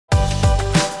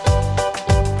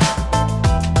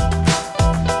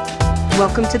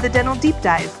Welcome to the Dental Deep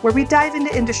Dive, where we dive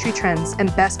into industry trends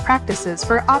and best practices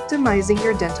for optimizing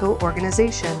your dental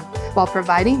organization while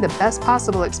providing the best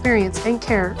possible experience and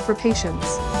care for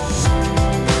patients.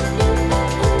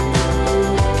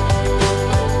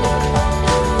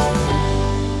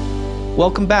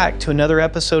 Welcome back to another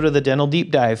episode of the Dental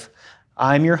Deep Dive.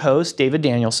 I'm your host, David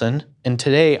Danielson, and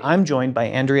today I'm joined by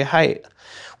Andrea Height.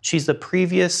 She's the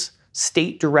previous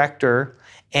state director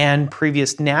and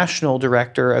previous national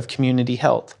director of community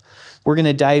health. We're going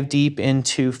to dive deep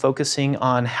into focusing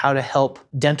on how to help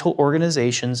dental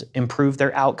organizations improve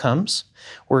their outcomes.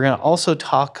 We're going to also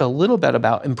talk a little bit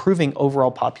about improving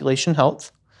overall population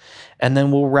health. And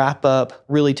then we'll wrap up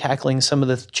really tackling some of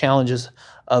the challenges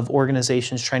of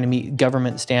organizations trying to meet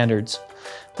government standards.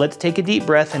 Let's take a deep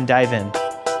breath and dive in.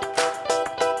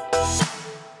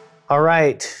 All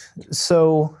right,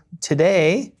 so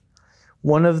today,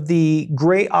 one of the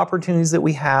great opportunities that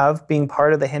we have being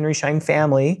part of the Henry Schein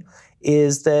family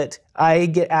is that I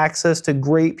get access to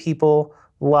great people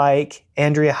like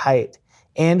Andrea Height.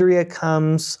 Andrea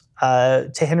comes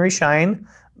to Henry Schein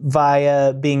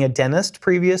via being a dentist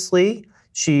previously.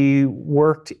 She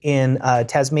worked in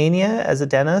Tasmania as a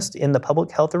dentist in the public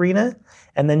health arena,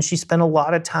 and then she spent a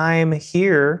lot of time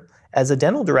here as a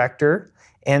dental director.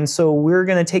 And so we're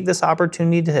going to take this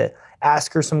opportunity to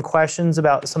ask her some questions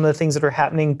about some of the things that are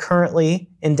happening currently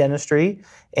in dentistry,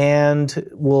 and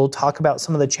we'll talk about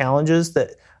some of the challenges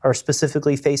that are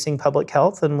specifically facing public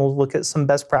health, and we'll look at some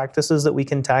best practices that we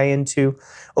can tie into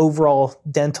overall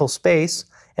dental space.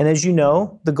 And as you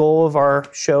know, the goal of our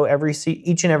show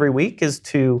each and every week is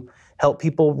to help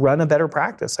people run a better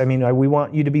practice. I mean, we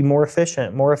want you to be more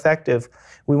efficient, more effective.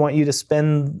 We want you to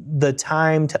spend the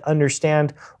time to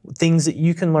understand things that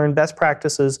you can learn best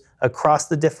practices across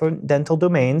the different dental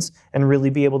domains and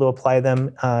really be able to apply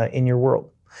them in your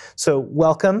world. So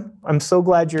welcome. I'm so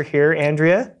glad you're here,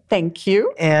 Andrea. Thank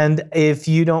you. And if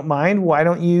you don't mind, why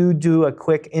don't you do a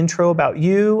quick intro about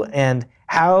you and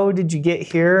how did you get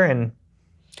here and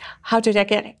how did I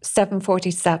get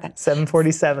 747?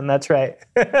 747, that's right.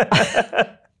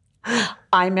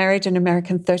 I married an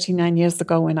American 39 years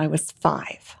ago when I was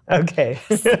 5. Okay,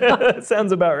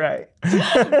 sounds about right.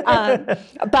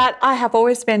 But I have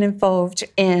always been involved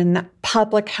in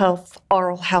public health,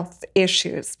 oral health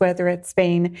issues, whether it's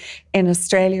been in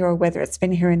Australia or whether it's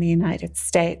been here in the United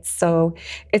States. So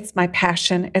it's my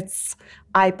passion.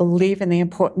 I believe in the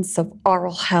importance of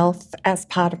oral health as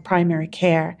part of primary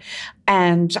care.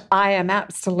 And I am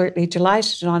absolutely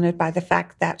delighted and honored by the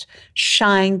fact that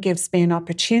Schein gives me an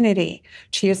opportunity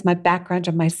to use my background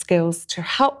and my skills to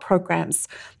help programs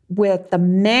with the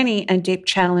many and deep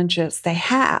challenges they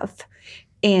have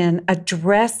in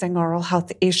addressing oral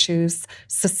health issues,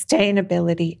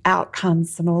 sustainability,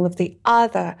 outcomes, and all of the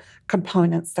other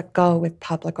components that go with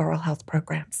public oral health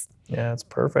programs. Yeah, that's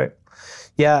perfect.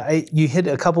 Yeah, you hit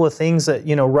a couple of things that,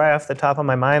 right off the top of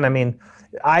my mind. I mean,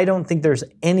 I don't think there's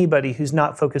anybody who's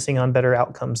not focusing on better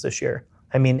outcomes this year.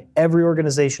 I mean, every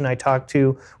organization I talk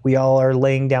to, we all are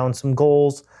laying down some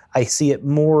goals. I see it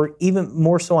even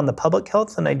more so on the public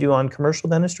health than I do on commercial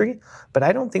dentistry. But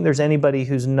I don't think there's anybody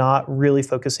who's not really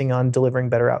focusing on delivering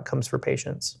better outcomes for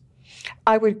patients.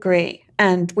 I would agree.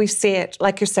 And we see it,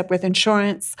 like you said, with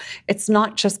insurance. It's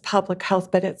not just public health,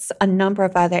 but it's a number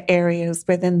of other areas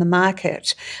within the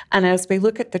market. And as we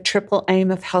look at the triple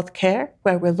aim of healthcare,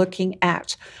 where we're looking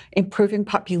at improving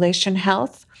population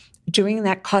health, doing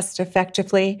that cost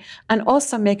effectively, and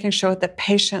also making sure that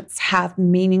patients have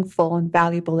meaningful and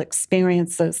valuable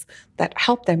experiences that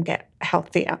help them get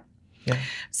healthier. Yeah.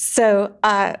 So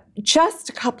just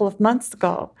a couple of months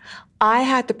ago, I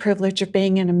had the privilege of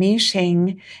being in a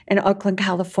meeting in Oakland,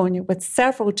 California with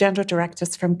several dental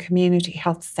directors from community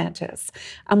health centers.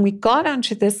 And we got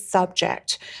onto this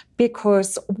subject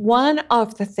because one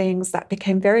of the things that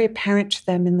became very apparent to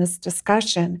them in this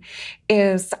discussion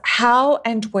is how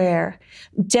and where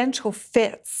dental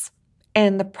fits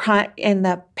in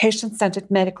the patient-centered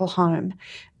medical home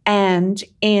and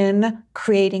in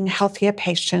creating healthier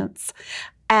patients,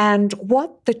 and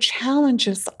what the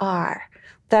challenges are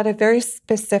that are very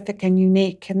specific and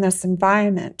unique in this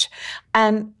environment.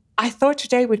 And I thought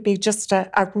today would be just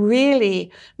a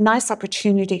really nice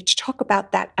opportunity to talk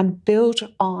about that and build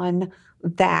on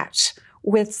that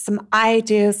with some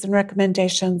ideas and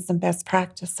recommendations and best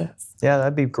practices. Yeah,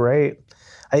 that'd be great.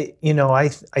 I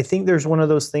think there's one of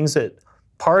those things that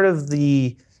part of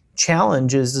the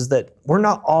challenge is that we're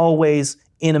not always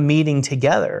in a meeting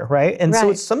together, right? And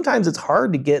so sometimes it's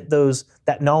hard to get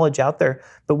that knowledge out there.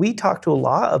 But we talk to a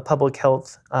lot of public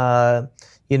health,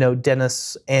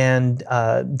 dentists and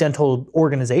dental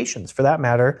organizations for that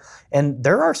matter. And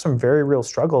there are some very real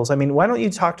struggles. I mean, why don't you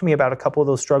talk to me about a couple of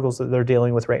those struggles that they're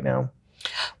dealing with right now?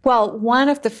 Well, one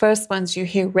of the first ones you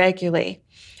hear regularly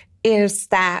is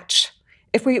that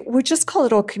if we just call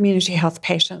it all community health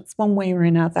patients, one way or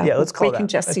another. Yeah, let's call it that. We can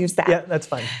just use that. Yeah, that's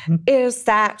fine. Is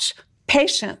that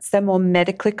patients, they're more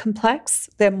medically complex.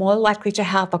 They're more likely to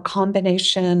have a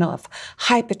combination of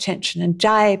hypertension and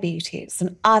diabetes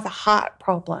and other heart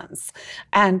problems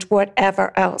and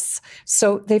whatever else.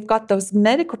 So they've got those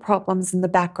medical problems in the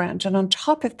background. And on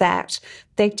top of that,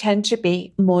 they tend to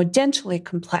be more dentally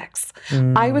complex.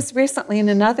 I was recently in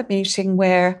another meeting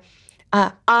where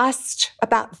asked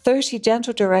about 30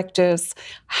 dental directors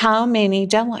how many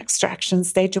dental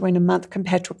extractions they do in a month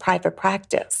compared to a private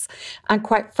practice. And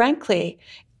quite frankly,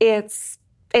 it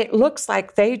looks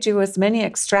like they do as many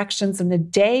extractions in a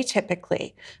day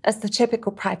typically as the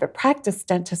typical private practice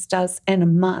dentist does in a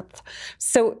month.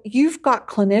 So you've got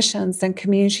clinicians in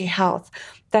community health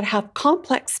that have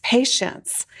complex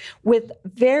patients with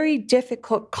very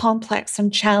difficult, complex,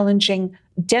 and challenging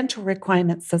dental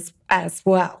requirements as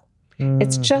well.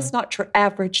 It's just not your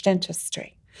average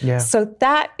dentistry. Yeah. So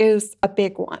that is a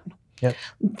big one. Yep.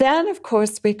 Then, of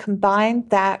course, we combine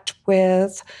that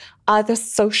with other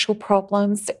social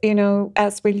problems.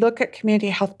 As we look at community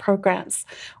health programs,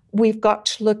 we've got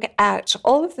to look at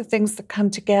all of the things that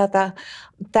come together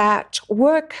that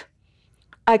work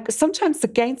sometimes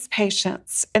against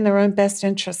patients in their own best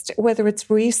interest, whether it's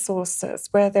resources,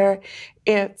 whether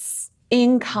it's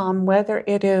income, whether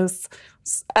it is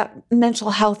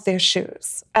mental health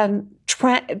issues and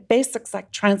basics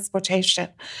like transportation.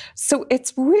 So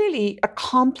it's really a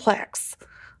complex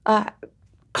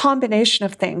combination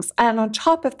of things. And on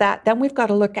top of that, then we've got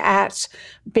to look at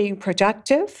being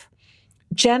productive,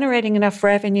 generating enough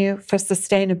revenue for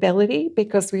sustainability,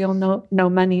 because we all know no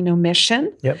money, no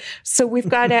mission. Yep. So we've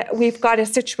got a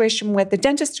situation where the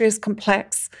dentistry is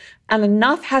complex and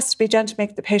enough has to be done to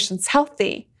make the patients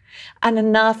healthy, and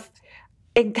enough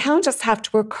encounters have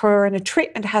to occur and a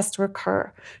treatment has to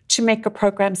occur to make a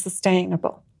program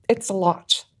sustainable. It's a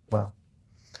lot. Wow.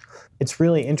 It's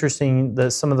really interesting,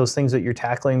 some of those things that you're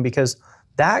tackling, because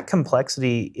that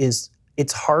complexity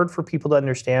it's hard for people to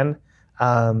understand.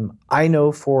 I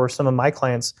know for some of my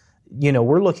clients,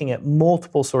 we're looking at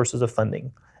multiple sources of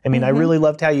funding. I mean, I really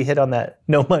loved how you hit on that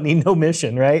no money, no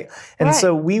mission, right? And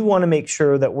so we want to make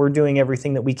sure that we're doing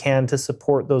everything that we can to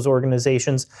support those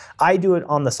organizations. I do it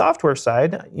on the software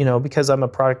side, because I'm a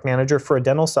product manager for a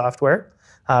dental software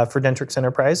for Dentrix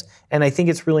Enterprise. And I think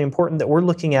it's really important that we're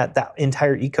looking at that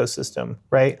entire ecosystem,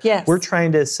 right? Yes. We're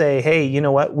trying to say, hey, you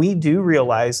know what? We do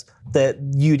realize that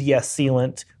UDS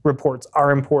sealant reports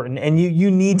are important, and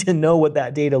you need to know what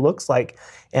that data looks like,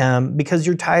 because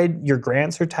your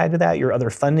grants are tied to that, your other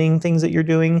funding things that you're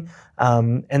doing.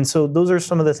 And so those are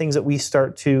some of the things that we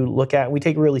start to look at. We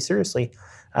take really seriously.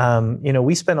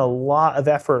 We spent a lot of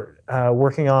effort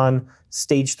working on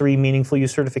Stage 3 Meaningful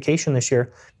Use certification this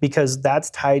year, because that's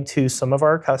tied to some of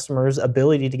our customers'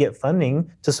 ability to get funding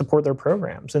to support their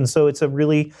programs. And so it's a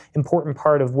really important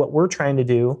part of what we're trying to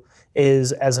do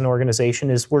is, as an organization,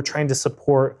 is we're trying to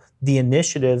support the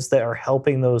initiatives that are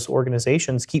helping those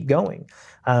organizations keep going.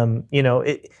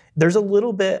 There's a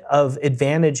little bit of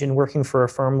advantage in working for a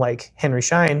firm like Henry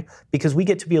Schein, because we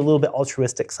get to be a little bit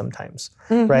altruistic sometimes,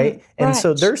 right? And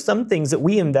so there's some things that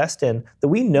we invest in that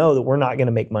we know that we're not going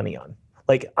to make money on.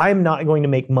 Like, I'm not going to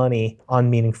make money on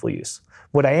meaningful use.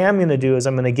 What I am going to do is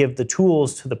I'm going to give the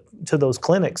tools to those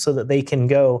clinics so that they can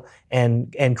go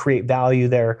and create value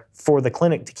there for the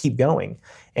clinic to keep going.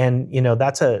 And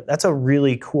that's a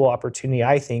really cool opportunity,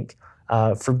 I think,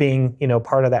 for being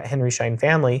part of that Henry Schein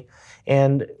family.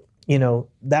 And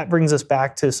that brings us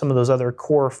back to some of those other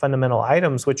core fundamental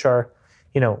items, which are,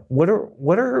 what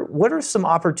are some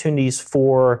opportunities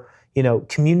for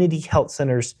community health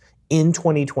centers in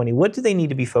 2020? What do they need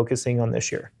to be focusing on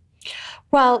this year?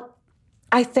 Well,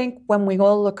 I think when we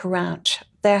all look around,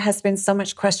 there has been so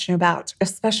much question about,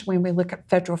 especially when we look at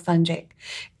federal funding.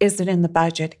 Is it in the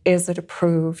budget? Is it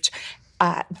approved?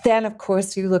 Then, of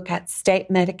course, you look at state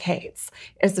Medicaids.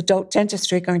 Is adult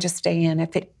dentistry going to stay in?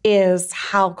 If it is,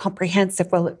 how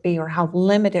comprehensive will it be, or how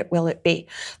limited will it be?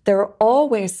 There are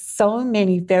always so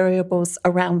many variables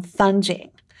around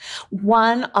funding.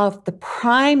 One of the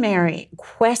primary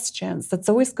questions that's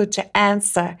always good to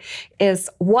answer is,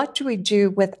 what do we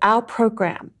do with our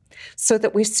program so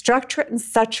that we structure it in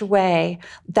such a way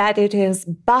that it is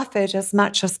buffered as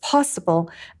much as possible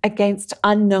against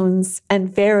unknowns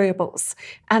and variables?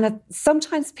 And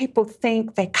sometimes people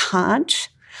think they can't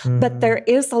But there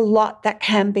is a lot that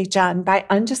can be done by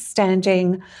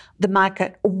understanding the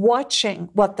market, watching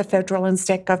what the federal and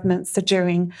state governments are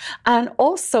doing, and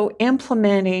also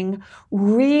implementing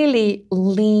really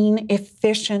lean,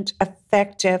 efficient,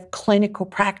 effective clinical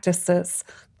practices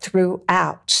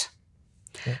throughout.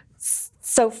 Yeah.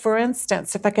 So, for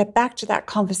instance, if I get back to that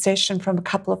conversation from a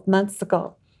couple of months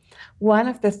ago, one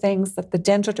of the things that the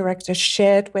dental director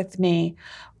shared with me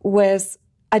was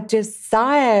a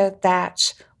desire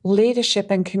that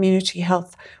leadership in community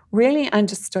health really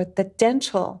understood that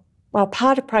dental, while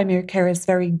part of primary care, is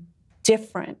very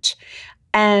different.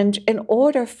 And in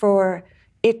order for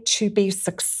it to be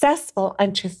successful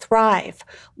and to thrive,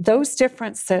 those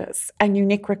differences and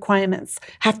unique requirements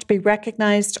have to be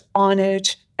recognized,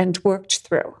 honored, and worked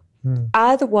through.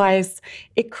 Otherwise,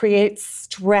 it creates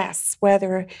stress,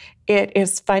 whether it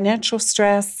is financial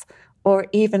stress or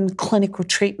even clinical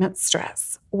treatment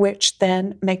stress, which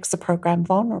then makes a program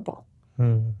vulnerable.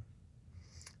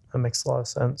 That makes a lot of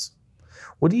sense.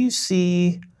 What do you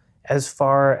see as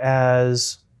far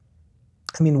as,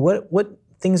 what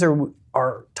things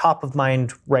are top of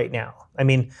mind right now?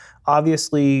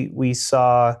 Obviously, we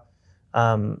saw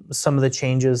some of the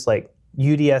changes, like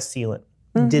UDS sealant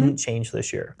didn't change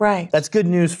this year. Right. That's good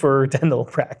news for dental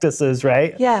practices,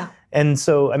 right? Yeah. And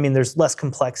so, there's less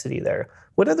complexity there.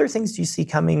 What other things do you see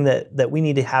coming that we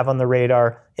need to have on the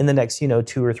radar in the next,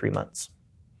 2 or 3 months?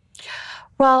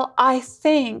 Well, I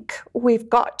think we've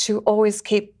got to always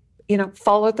keep,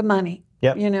 follow the money.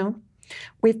 Yep.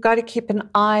 We've got to keep an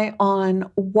eye on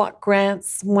what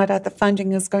grants, what other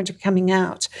funding is going to be coming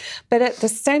out. But at the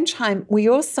same time, we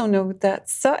also know that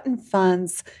certain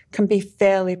funds can be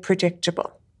fairly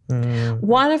predictable.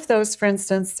 One of those, for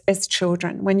instance, is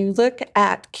children. When you look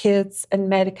at kids and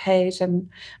Medicaid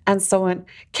and so on,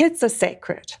 kids are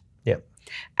sacred. Yep.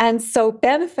 And so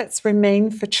benefits remain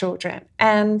for children.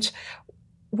 And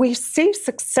we see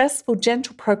successful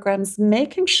dental programs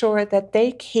making sure that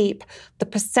they keep the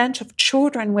percent of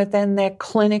children within their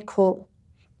clinical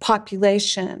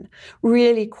population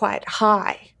really quite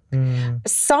high.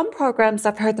 Some programs,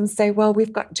 I've heard them say, well,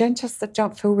 we've got dentists that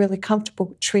don't feel really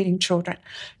comfortable treating children.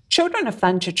 Children are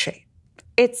fun to treat.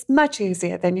 It's much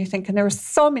easier than you think, and there are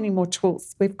so many more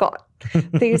tools we've got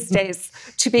these days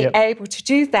to be able to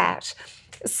do that.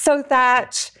 So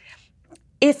that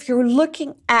if you're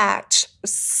looking at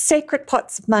sacred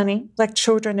pots of money like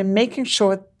children and making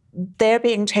sure they're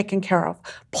being taken care of,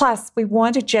 plus we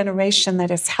want a generation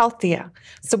that is healthier,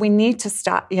 so we need to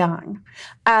start young,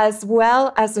 as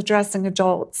well as addressing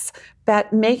adults,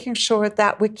 but making sure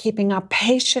that we're keeping our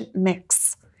patient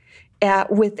mix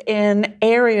within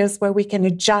areas where we can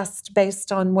adjust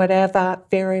based on whatever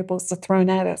variables are thrown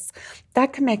at us.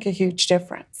 That can make a huge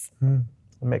difference. It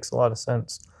makes a lot of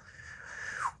sense.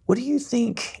 What do you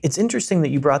think? It's interesting that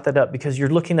you brought that up because you're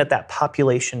looking at that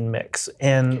population mix.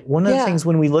 And one of the things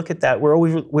when we look at that, we're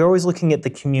always looking at the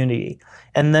community.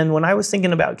 And then when I was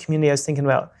thinking about community, I was thinking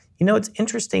about, it's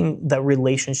interesting, that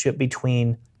relationship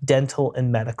between dental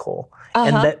and medical.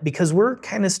 And that because we're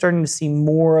kind of starting to see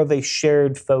more of a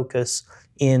shared focus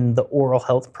in the oral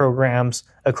health programs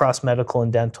across medical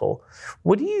and dental.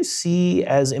 What do you see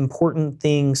as important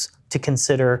things to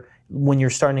consider when you're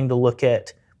starting to look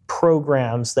at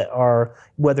programs that are,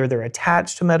 whether they're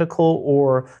attached to medical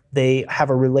or they have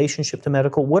a relationship to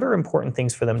medical? What are important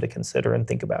things for them to consider and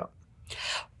think about?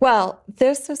 Well,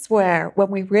 this is where, when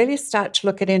we really start to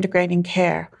look at integrating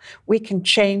care, we can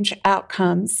change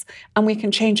outcomes, and we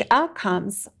can change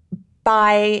outcomes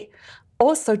by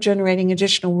also generating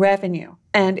additional revenue.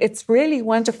 And it's really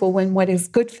wonderful when what is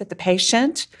good for the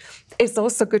patient is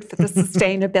also good for the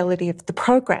sustainability of the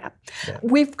program. Yeah.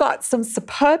 We've got some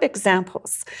superb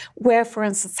examples where, for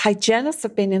instance, hygienists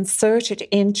have been inserted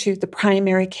into the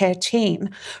primary care team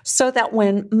so that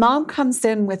when mom comes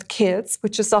in with kids,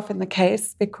 which is often the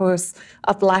case because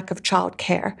of lack of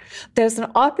childcare, there's an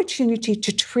opportunity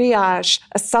to triage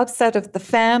a subset of the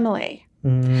family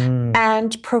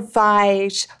and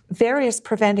provide various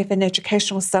preventive and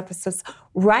educational services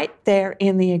right there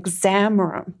in the exam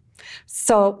room.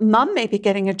 So mom may be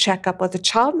getting a checkup or the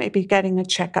child may be getting a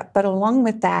checkup, but along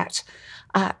with that,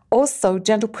 also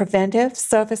dental preventive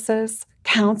services,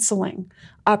 counseling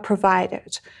are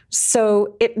provided.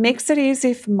 So it makes it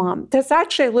easy for mom. There's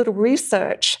actually a little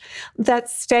research that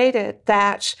stated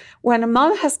that when a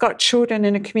mom has got children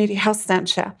in a community health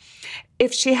center,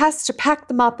 if she has to pack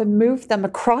them up and move them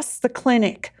across the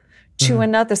clinic to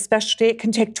another specialty, it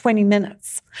can take 20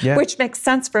 minutes, which makes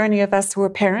sense for any of us who are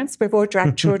parents. We've all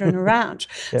dragged children around.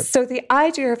 Yep. So the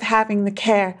idea of having the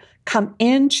care come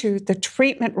into the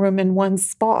treatment room in one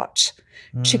spot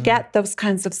to get those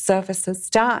kinds of services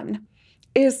done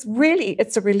is really,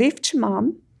 it's a relief to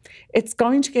mom. It's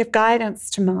going to give guidance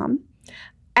to mom.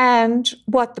 And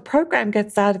what the program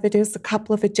gets out of it is a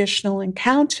couple of additional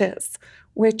encounters,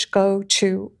 which go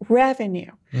to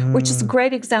revenue, which is a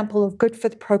great example of good for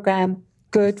the program,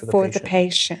 good for the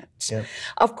patient. Yep.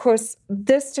 Of course,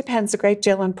 this depends a great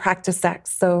deal on Practice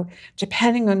X. So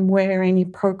depending on where any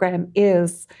program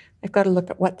is, they've got to look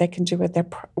at what they can do with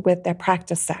their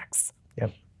Practice X.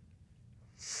 Yep.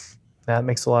 That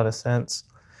makes a lot of sense.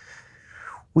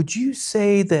 Would you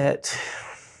say that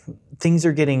things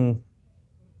are getting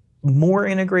more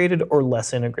integrated or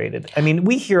less integrated? I mean,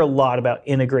 we hear a lot about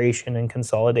integration and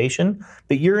consolidation,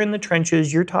 but you're in the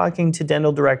trenches, you're talking to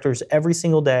dental directors every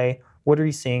single day. What are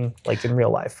you seeing like in real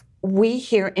life? We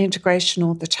hear integration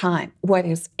all the time. What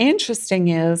is interesting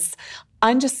is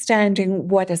understanding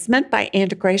what is meant by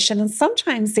integration, and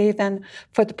sometimes even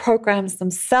for the programs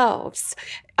themselves.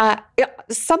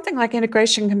 Something like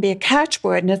integration can be a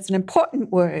catchword, and it's an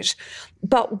important word,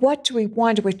 but what do we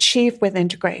want to achieve with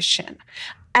integration?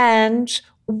 And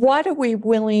what are we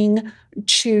willing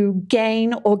to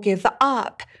gain or give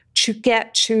up to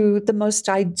get to the most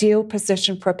ideal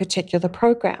position for a particular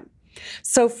program?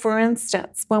 So, for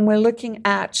instance, when we're looking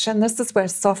at, and this is where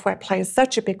software plays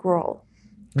such a big role,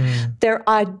 there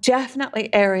are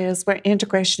definitely areas where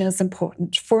integration is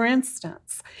important. For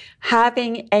instance,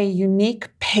 having a unique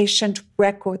patient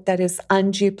record that is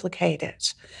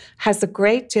unduplicated has a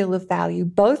great deal of value,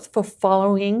 both for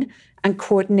following and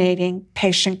coordinating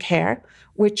patient care,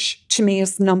 which to me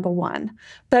is number one,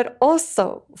 but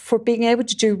also for being able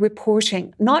to do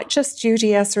reporting, not just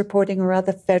UDS reporting or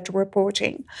other federal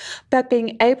reporting, but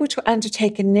being able to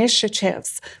undertake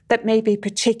initiatives that may be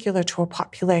particular to a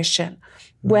population,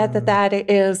 whether that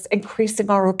is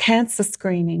increasing oral cancer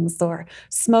screenings or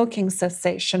smoking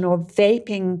cessation or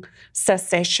vaping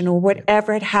cessation or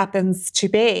whatever it happens to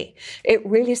be. It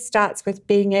really starts with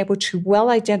being able to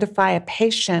well identify a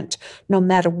patient no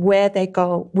matter where they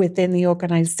go within the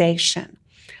organization.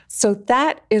 So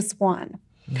that is one.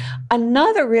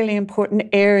 Another really important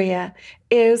area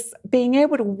is being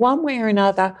able to, one way or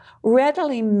another,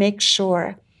 readily make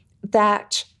sure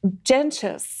that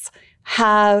dentists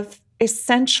have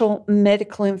essential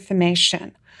medical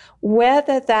information,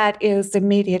 whether that is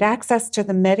immediate access to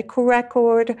the medical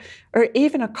record or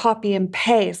even a copy and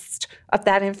paste of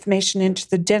that information into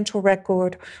the dental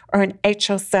record or an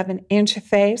HL7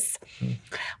 interface.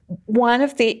 One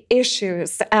of the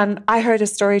issues, and I heard a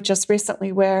story just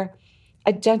recently where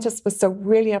a dentist was so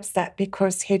really upset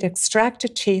because he'd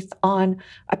extracted teeth on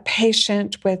a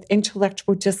patient with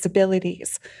intellectual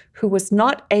disabilities who was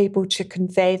not able to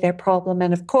convey their problem.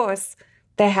 And of course,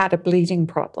 they had a bleeding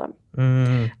problem.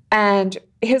 And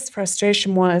his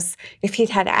frustration was if he'd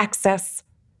had access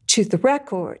to the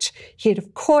record, he'd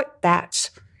have caught that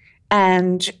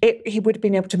and he would have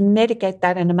been able to mitigate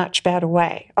that in a much better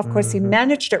way. Of course, he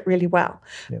managed it really well.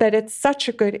 Yep. But it's such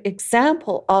a good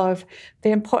example of the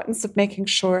importance of making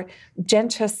sure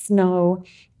dentists know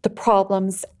the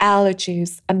problems,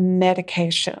 allergies, and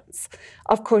medications.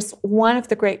 Of course, one of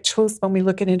the great tools when we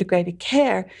look at integrated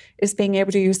care is being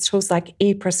able to use tools like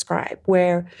ePrescribe,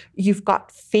 where you've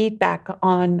got feedback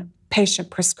on patient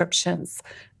prescriptions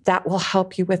that will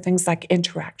help you with things like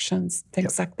interactions,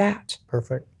 things like that.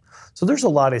 Perfect. So there's a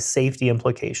lot of safety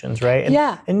implications, right?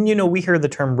 And you know, we hear the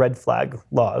term red flag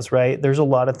laws, right? There's a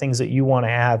lot of things that you want to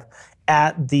have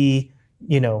at the,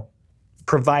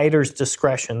 provider's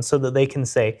discretion so that they can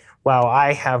say, wow,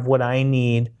 I have what I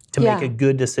need to make a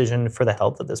good decision for the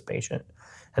health of this patient.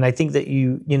 And I think that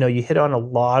you hit on a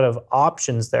lot of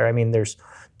options there. I mean, there's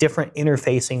different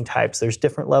interfacing types, there's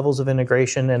different levels of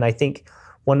integration. And I think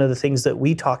one of the things that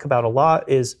we talk about a lot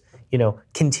is,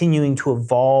 continuing to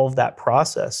evolve that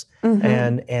process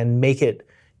and make it,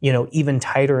 even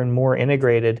tighter and more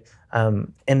integrated.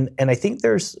 And I think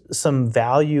there's some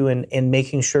value in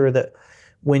making sure that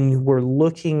when we're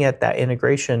looking at that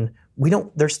integration,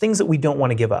 there's things that we don't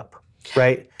want to give up,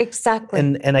 right? Exactly.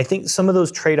 And I think some of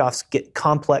those trade-offs get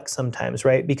complex sometimes,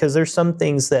 right? Because there's some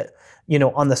things that,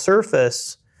 on the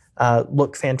surface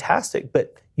look fantastic,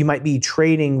 but you might be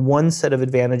trading one set of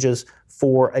advantages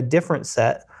for a different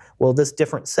set. Well, this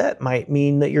different set might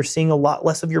mean that you're seeing a lot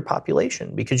less of your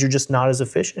population because you're just not as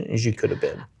efficient as you could have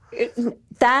been.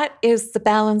 That is the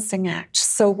balancing act.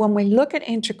 So when we look at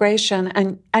integration,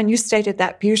 and you stated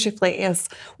that beautifully, is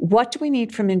what do we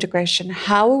need from integration?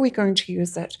 How are we going to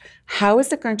use it? How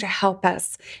is it going to help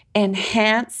us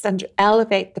enhance and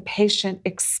elevate the patient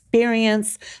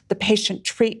experience, the patient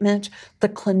treatment, the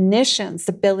clinician's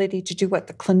ability to do what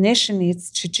the clinician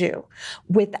needs to do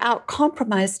without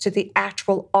compromise to the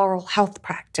actual oral health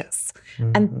practice?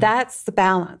 Mm-hmm. And that's the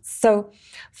balance. So,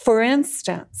 for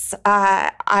instance,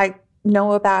 I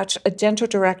know about a dental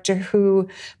director who,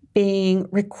 being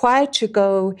required to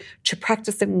go to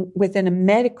practicing within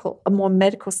a more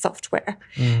medical software,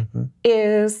 mm-hmm.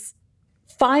 is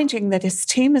finding that his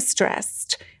team is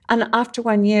stressed. And after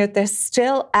 1 year, they're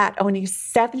still at only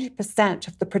 70%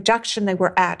 of the production they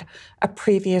were at the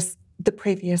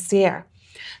previous year.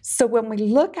 So when we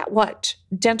look at what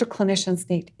dental clinicians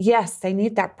need, yes, they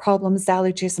need that problems,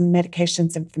 allergies, and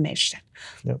medications information.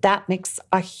 Yep. That makes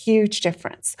a huge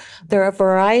difference. There are a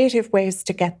variety of ways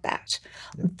to get that.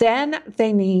 Yep. Then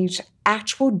they need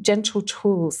actual dental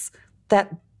tools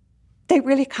that they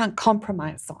really can't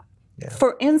compromise on. Yeah.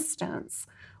 For instance,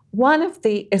 one of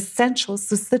the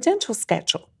essentials is the dental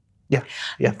schedule. Yeah,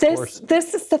 of course.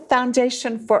 This is the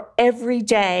foundation for every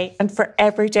day and for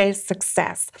everyday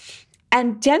success.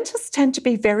 And dentists tend to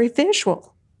be very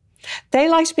visual. They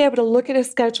like to be able to look at a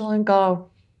schedule and go,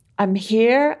 I'm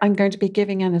here, I'm going to be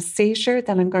giving anesthesia,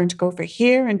 then I'm going to go over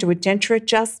here and do a denture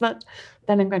adjustment,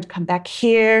 then I'm going to come back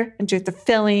here and do the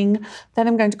filling, then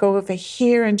I'm going to go over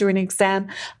here and do an exam.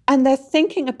 And they're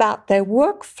thinking about their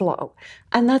workflow.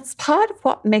 And that's part of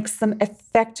what makes them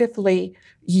effectively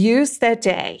use their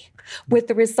day, with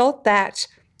the result that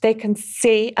they can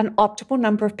see an optimal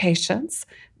number of patients,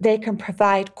 they can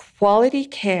provide quality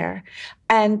care,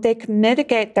 and they can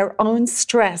mitigate their own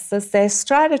stress as they're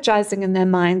strategizing in their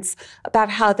minds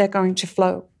about how they're going to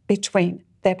flow between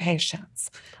their patients.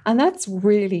 And that's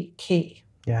really key.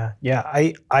 Yeah.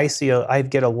 I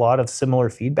get a lot of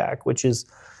similar feedback, which is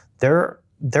there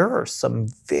are some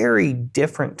very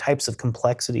different types of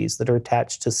complexities that are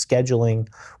attached to scheduling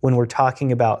when we're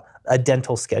talking about a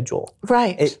dental schedule.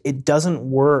 Right. It doesn't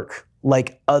work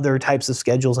like other types of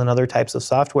schedules and other types of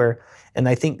software. And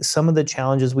I think some of the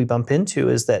challenges we bump into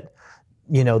is that,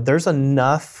 there's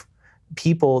enough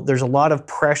people, there's a lot of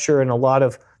pressure and a lot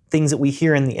of things that we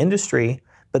hear in the industry.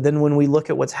 But then when we look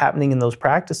at what's happening in those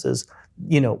practices,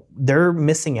 they're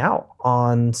missing out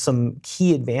on some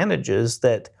key advantages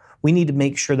that we need to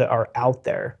make sure that are out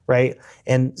there, right?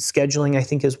 And scheduling, I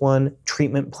think, is one.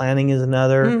 Treatment planning is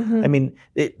another. Mm-hmm. I mean,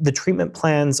 the treatment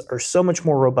plans are so much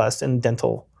more robust in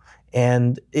dental,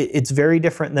 and it's very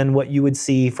different than what you would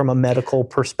see from a medical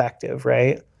perspective,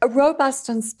 right? Robust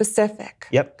and specific.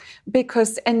 Yep.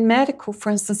 Because in medical, for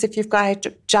instance, if you've got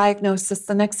a diagnosis,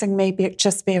 the next thing may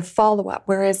just be a follow-up,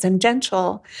 whereas in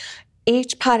dental,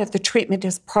 each part of the treatment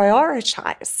is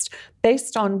prioritized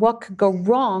based on what could go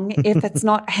wrong if it's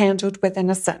not handled within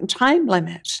a certain time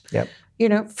limit. Yep.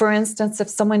 For instance, if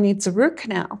someone needs a root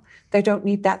canal, they don't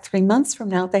need that 3 months from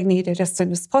now. They need it as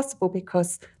soon as possible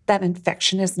because that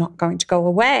infection is not going to go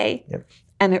away. Yep.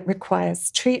 And it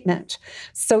requires treatment.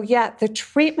 So the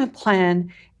treatment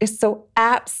plan is so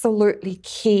absolutely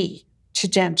key to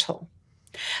dental.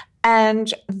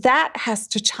 And that has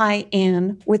to tie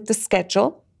in with the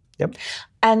schedule. Yep.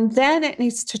 And then it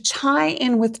needs to tie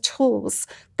in with tools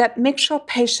that make sure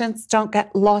patients don't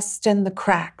get lost in the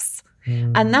cracks.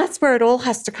 Mm. And that's where it all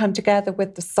has to come together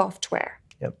with the software.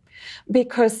 Yep.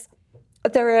 Because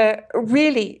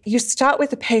you start with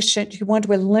the patient, you want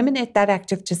to eliminate that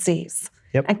active disease.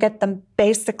 Yep. And get them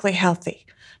basically healthy.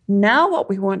 Now what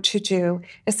we want to do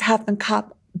is have them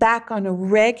come back on a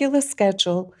regular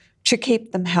schedule to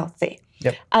keep them healthy.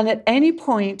 Yep. And at any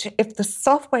point, if the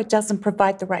software doesn't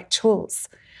provide the right tools,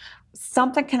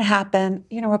 something can happen.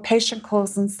 A patient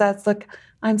calls and says, look,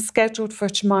 I'm scheduled for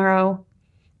tomorrow,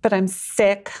 but I'm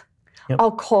sick. Yep.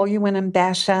 I'll call you when I'm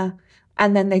better.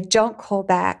 And then they don't call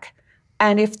back.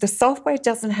 And if the software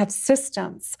doesn't have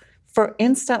systems for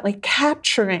instantly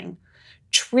capturing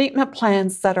treatment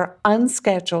plans that are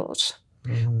unscheduled,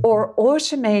 mm-hmm. or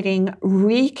automating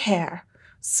recare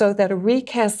so that a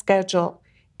recare schedule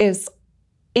is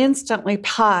instantly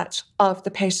part of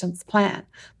the patient's plan,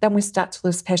 then we start to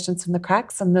lose patients in the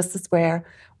cracks, and this is where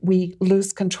we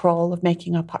lose control of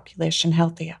making our population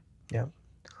healthier. Yeah,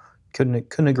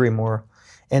 couldn't agree more.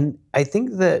 And I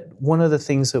think that one of the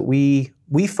things that we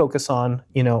focus on,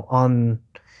 in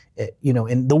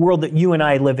the world that you and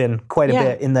I live in quite a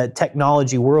bit, in the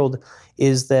technology world,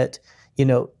 is that,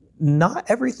 not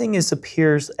everything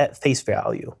appears at face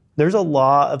value. There's a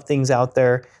lot of things out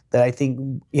there that I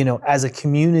think, as a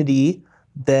community,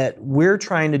 that we're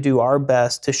trying to do our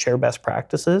best to share best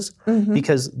practices,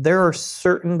 because there are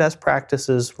certain best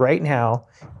practices right now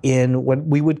in what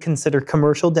we would consider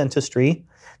commercial dentistry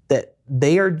that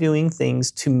they are doing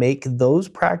things to make those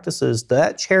practices,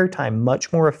 that chair time,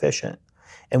 much more efficient.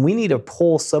 And we need to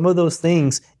pull some of those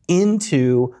things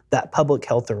into that public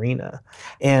health arena.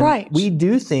 And we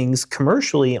do things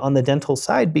commercially on the dental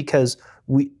side because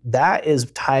that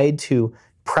is tied to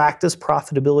practice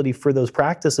profitability for those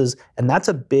practices, and that's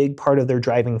a big part of their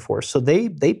driving force. So they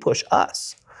push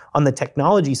us on the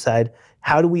technology side.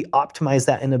 How do we optimize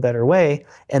that in a better way?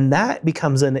 And that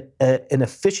becomes an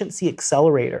efficiency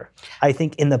accelerator, I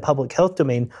think, in the public health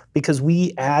domain, because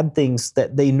we add things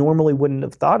that they normally wouldn't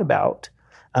have thought about,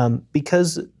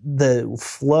 because the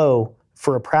flow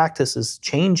for a practice is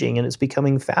changing and it's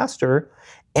becoming faster,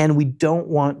 and we don't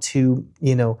want to,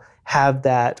 have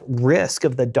that risk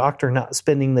of the doctor not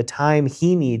spending the time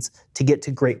he needs to get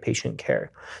to great patient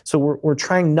care. So we're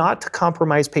trying not to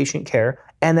compromise patient care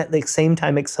and at the same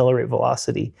time accelerate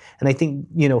velocity. And I think,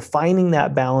 finding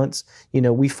that balance,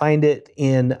 we find it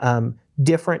in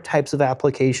different types of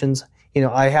applications.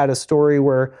 I had a story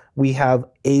where we have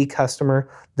a customer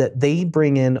that they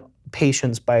bring in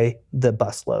patients by the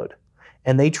busload,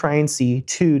 and they try and see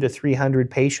 200 to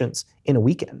 300 patients in a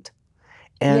weekend.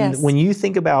 And when you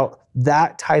think about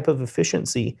that type of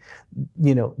efficiency,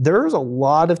 there's a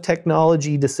lot of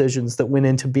technology decisions that went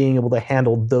into being able to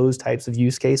handle those types of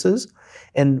use cases.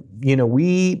 And,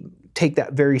 we take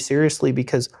that very seriously,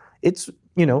 because it's,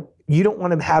 you don't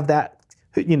want to have that,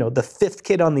 the fifth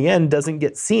kid on the end doesn't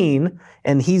get seen,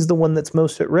 and he's the one that's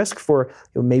most at risk for,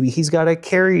 maybe he's got a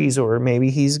caries, or maybe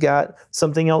he's got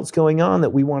something else going on that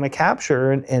we want to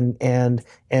capture and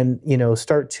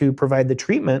start to provide the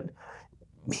treatment.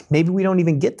 Maybe we don't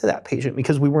even get to that patient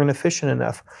because we weren't efficient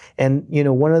enough. And,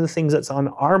 one of the things that's on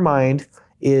our mind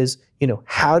is,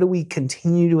 how do we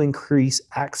continue to increase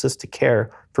access to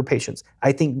care for patients?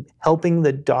 I think helping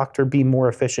the doctor be more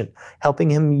efficient,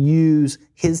 helping him use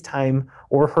his time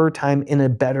or her time in a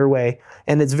better way.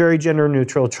 And it's very gender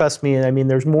neutral, trust me. I mean,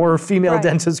 there's more female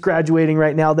dentists graduating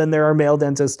right now than there are male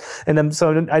dentists. And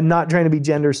I'm not trying to be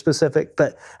gender specific,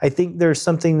 but I think there's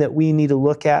something that we need to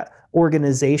look at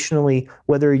organizationally,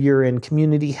 whether you're in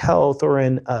community health or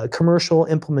in commercial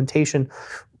implementation.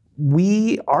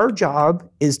 Our job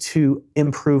is to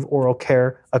improve oral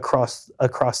care across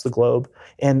the globe.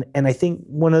 And I think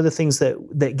one of the things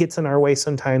that gets in our way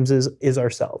sometimes is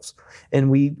ourselves.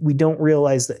 And we don't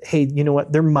realize that, hey, you know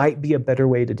what, there might be a better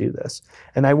way to do this.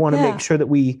 And I want to make sure that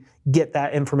we get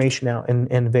that information out and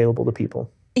available to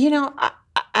people.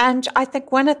 And I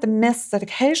think one of the myths that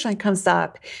occasionally comes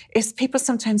up is people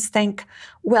sometimes think,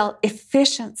 well,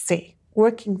 efficiency,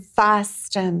 working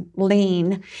fast and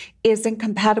lean, is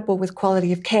incompatible with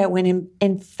quality of care, when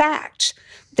in fact,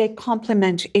 they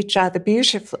complement each other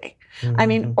beautifully. I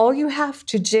mean, all you have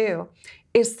to do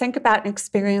is think about an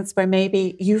experience where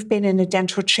maybe you've been in a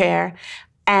dental chair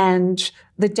and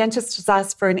the dentist has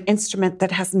asked for an instrument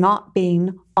that has not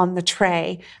been on the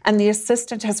tray, and the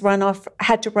assistant has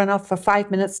had to run off for 5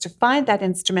 minutes to find that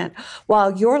instrument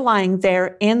while you're lying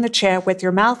there in the chair with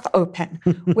your mouth open,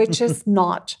 which is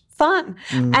not fun.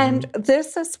 And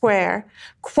this is where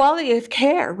quality of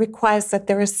care requires that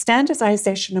there is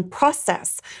standardization and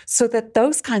process so that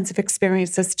those kinds of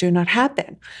experiences do not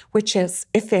happen, which is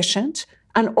efficient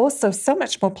and also so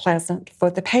much more pleasant for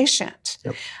the patient.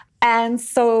 Yep. And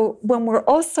so when we're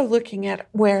also looking at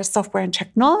where software and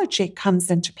technology comes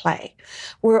into play,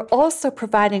 we're also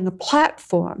providing a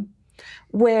platform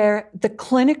where the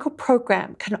clinical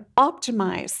program can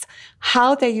optimize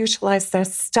how they utilize their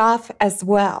staff as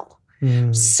well,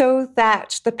 so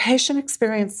that the patient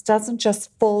experience doesn't just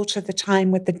fall to the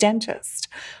time with the dentist,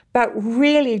 but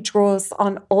really draws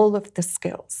on all of the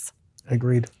skills.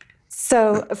 Agreed.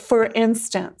 So, for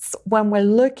instance, when we're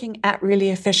looking at really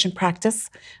efficient practice,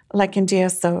 like in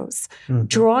DSOs,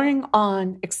 drawing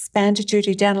on expanded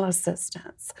duty dental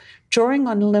assistants, drawing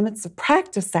on limits of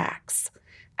practice acts,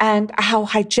 and how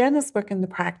hygienists work in the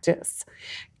practice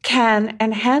can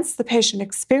enhance the patient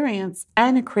experience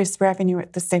and increase revenue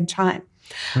at the same time.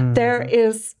 There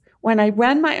is, when I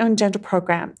ran my own dental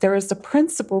program, there is a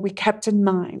principle we kept in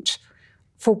mind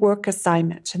for work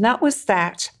assignment, and that was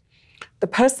that the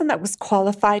person that was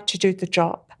qualified to do the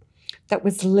job, that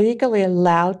was legally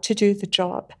allowed to do the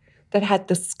job, that had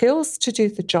the skills to do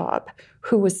the job,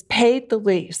 who was paid the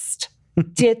least,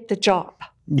 did the job.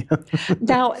 Yeah.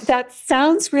 Now, that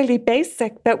sounds really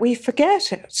basic, but we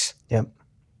forget it. Yep.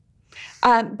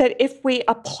 But if we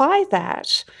apply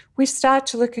that, we start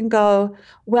to look and go,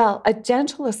 well, a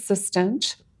dental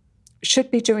assistant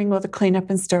should be doing all the cleanup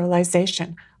and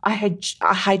sterilization.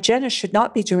 A hygienist should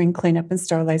not be doing cleanup and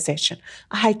sterilization.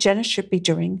 A hygienist should be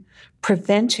doing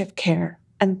preventive care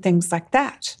and things like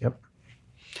that. Yep.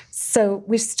 So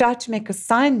we start to make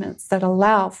assignments that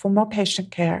allow for more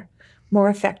patient care more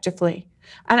effectively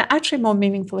and actually more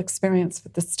meaningful experience for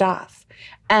the staff.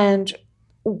 And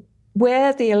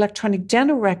where the electronic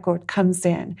dental record comes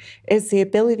in is the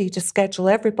ability to schedule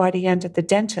everybody and at the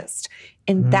dentist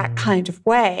in that kind of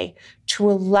way to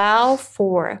allow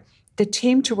for the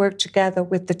team to work together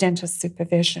with the dentist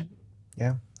supervision.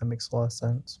 Yeah, that makes a lot of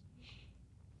sense.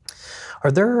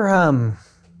 Are there,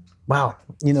 wow,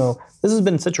 this has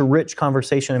been such a rich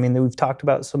conversation. I mean, we've talked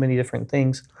about so many different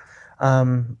things.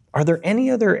 Are there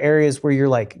any other areas where you're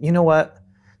like, you know what,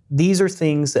 these are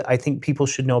things that I think people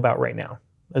should know about right now?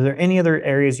 Are there any other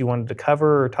areas you wanted to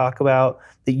cover or talk about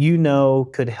that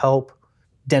could help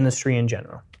dentistry in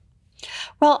general?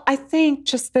 Well, I think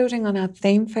just building on our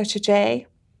theme for today,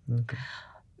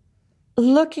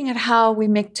 looking at how we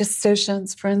make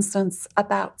decisions, for instance,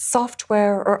 about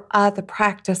software or other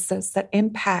practices that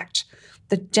impact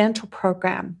the dental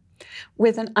program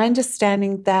with an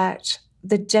understanding that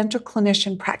the dental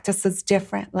clinician practices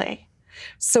differently.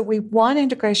 So we want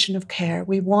integration of care.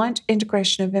 We want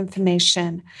integration of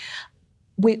information.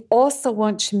 We also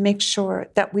want to make sure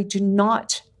that we do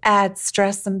not add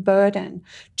stress and burden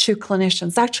to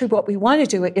clinicians. Actually, what we want to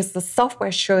do is the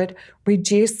software should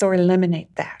reduce or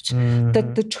eliminate that.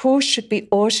 That the tools should be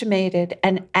automated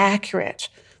and accurate,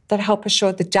 that help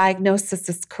assure the diagnosis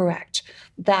is correct,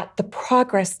 that the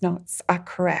progress notes are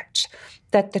correct,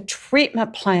 that the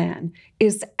treatment plan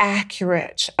is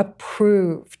accurate,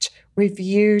 approved,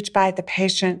 reviewed by the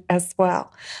patient as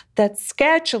well. That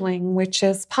scheduling, which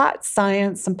is part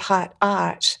science and part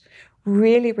art,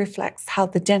 really reflects how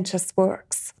the dentist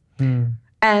works.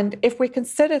 And if we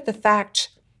consider the fact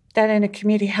that in a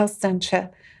community health center,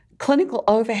 clinical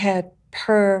overhead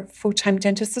per full-time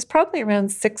dentist is probably around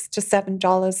 $6 to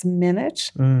 $7 a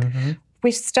minute,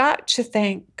 we start to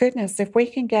think, goodness, if we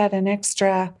can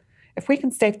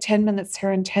save 10 minutes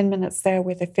here and 10 minutes there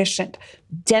with efficient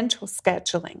dental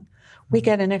scheduling, we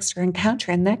get an extra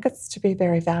encounter, and that gets to be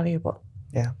very valuable.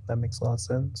 Yeah, that makes a lot of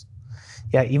sense.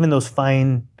 Yeah, even those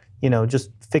fine, just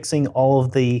fixing all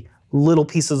of the little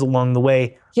pieces along the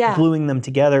way, gluing them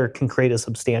together can create a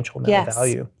substantial amount of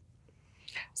value.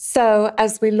 So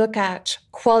as we look at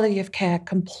quality of care,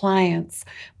 compliance,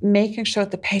 making sure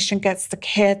the patient gets the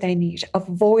care they need,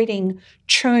 avoiding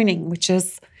churning, which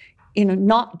is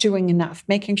not doing enough,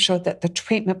 making sure that the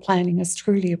treatment planning is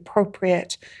truly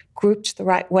appropriate, grouped the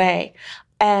right way,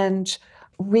 and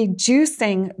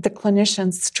reducing the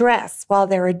clinician's stress while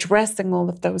they're addressing all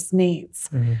of those needs.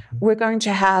 We're going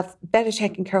to have better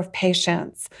taking care of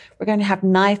patients. We're going to have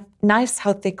nice,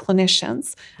 healthy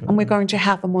clinicians, and we're going to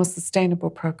have a more sustainable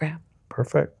program.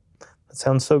 Perfect. That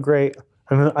sounds so great.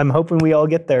 I'm hoping we all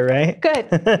get there, right? Good.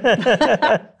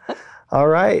 All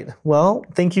right. Well,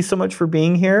 thank you so much for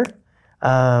being here.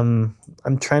 I'm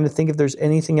trying to think if there's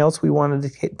anything else we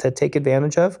wanted to take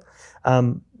advantage of.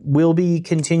 We'll be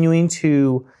continuing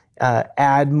to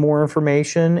add more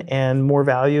information and more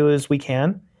value as we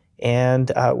can.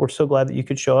 And we're so glad that you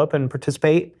could show up and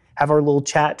participate, have our little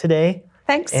chat today.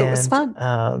 Thanks. It was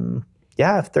fun.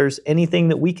 If there's anything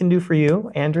that we can do for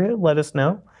you, Andrea, let us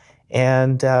know.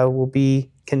 And we'll be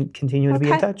continuing to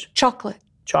be in touch. Chocolate.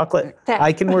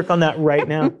 I can work on that right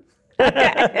now.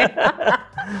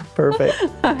 Perfect.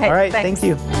 All right. Thank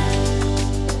you.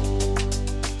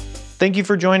 Thank you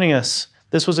for joining us.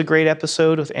 This was a great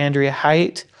episode with Andrea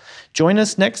Height. Join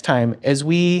us next time as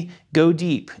we go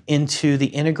deep into the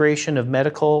integration of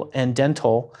medical and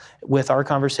dental with our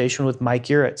conversation with Mike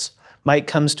Uritz. Mike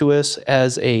comes to us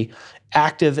as an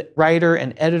active writer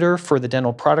and editor for the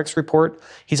Dental Products Report.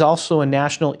 He's also a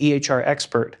national EHR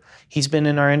expert. He's been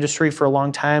in our industry for a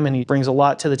long time, and he brings a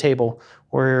lot to the table.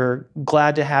 We're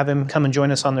glad to have him come and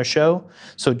join us on their show.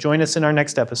 So join us in our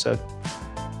next episode.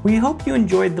 We hope you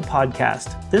enjoyed the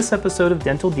podcast. This episode of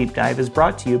Dental Deep Dive is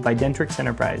brought to you by Dentrix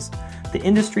Enterprise, the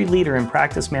industry leader in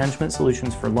practice management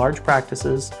solutions for large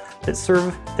practices that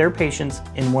serve their patients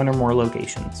in one or more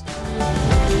locations.